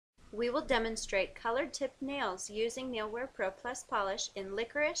We will demonstrate colored tipped nails using Nailwear Pro Plus polish in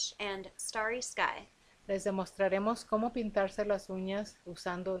Licorice and Starry Sky. Les demostraremos cómo pintarse las uñas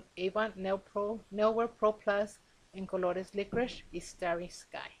usando Avon Nailwear Pro Plus en colores Licorice y Starry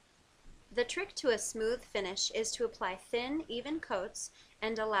Sky. The trick to a smooth finish is to apply thin, even coats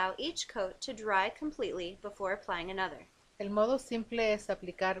and allow each coat to dry completely before applying another. El modo simple es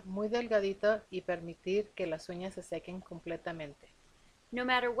aplicar muy delgadito y permitir que las uñas se sequen completamente. No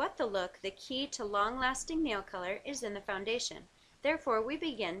matter what the look, the key to long-lasting nail color is in the foundation. Therefore, we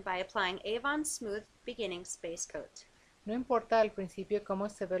begin by applying Avon Smooth Beginning Base Coat. No importa al principio cómo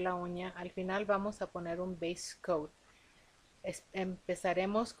se ve la uña, al final vamos a poner un base coat.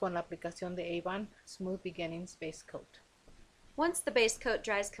 Empezaremos con la aplicación de Avon Smooth Beginnings Base Coat. Once the base coat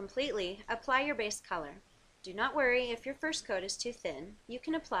dries completely, apply your base color. Do not worry if your first coat is too thin. You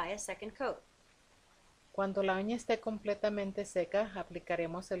can apply a second coat. Cuando la uña esté completamente seca,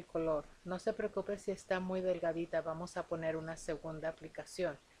 aplicaremos el color. No se preocupe si está muy delgadita, vamos a poner una segunda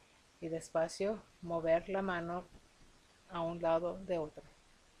aplicación. Y despacio mover la mano a un lado de otro.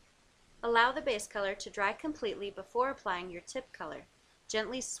 Allow the base color to dry completely before applying your tip color.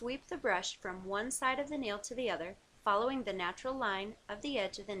 Gently sweep the brush from one side of the nail to the other, following the natural line of the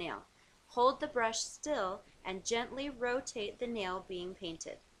edge of the nail. Hold the brush still and gently rotate the nail being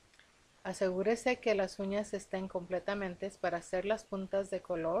painted. Asegúrese que las uñas estén completamente. Para hacer las puntas de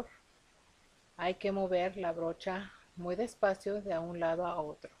color, hay que mover la brocha muy despacio de un lado a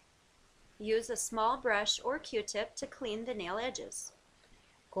otro. Use a small brush or Q-tip to clean the nail edges.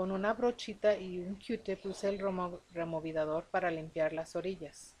 Con una brochita y un Q-tip use el removidor para limpiar las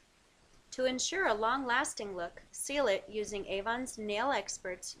orillas. To ensure a long-lasting look, seal it using Avon's Nail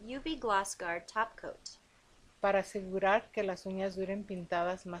Expert's UV Gloss Guard Top Coat. Para asegurar que las uñas duren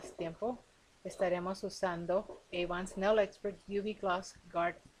pintadas más tiempo, estaremos usando Avon's Nail Expert UV Gloss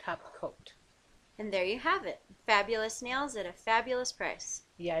Guard Top Coat. And there you have it. Fabulous nails at a fabulous price.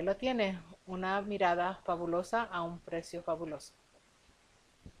 Y ahí lo tiene, una mirada fabulosa a un precio fabuloso.